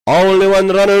Only one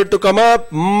runner to come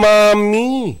up,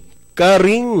 Mami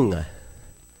Karing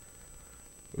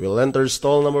will enter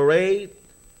stall number 8.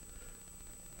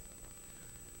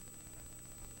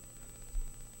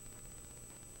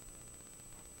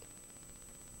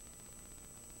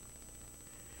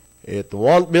 It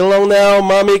won't be long now.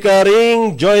 Mami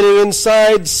Karing joining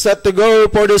inside, set to go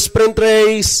for the sprint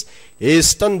race. Is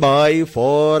standby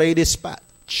for a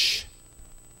dispatch.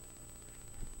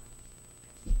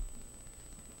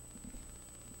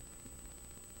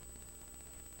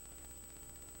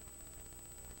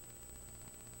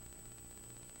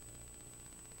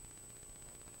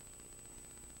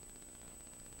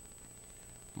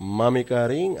 Mami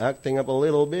Karing acting up a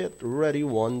little bit, ready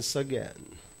once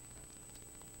again.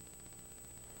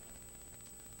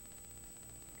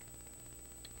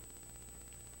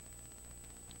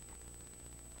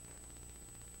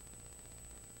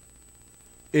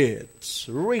 It's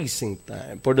racing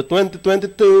time for the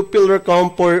 2022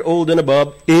 Pilracom for Old and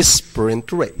Above is sprint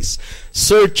race.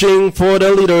 Searching for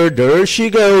the leader, there she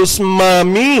goes,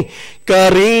 Mami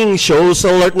Karing shows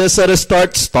alertness at the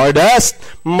start. Stardust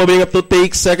moving up to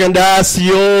take second as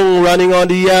Young running on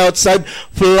the outside.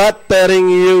 Fluttering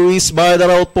you is by the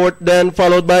Rollport, then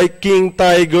followed by King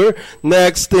Tiger.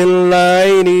 Next in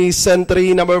line is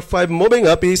entry number 5. Moving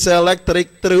up is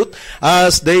Electric Truth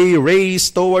as they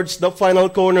race towards the final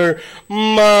corner.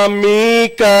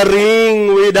 Mami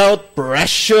Karing without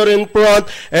pressure in front,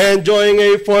 enjoying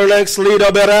a 4 lengths lead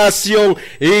over as Young.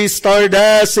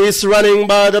 Stardust is running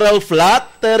by the Roll,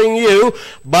 flattering you,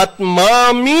 but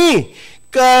Mami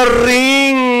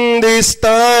Karing this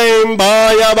time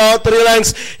by about 3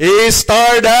 lengths.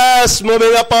 Stardust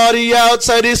moving up on the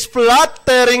outside is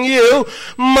flattering you.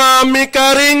 Mami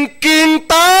Karing, King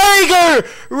Tiger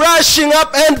rushing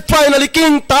up, and finally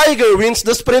King Tiger wins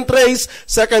the sprint race.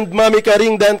 Second Mami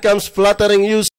Karing, then comes flattering you.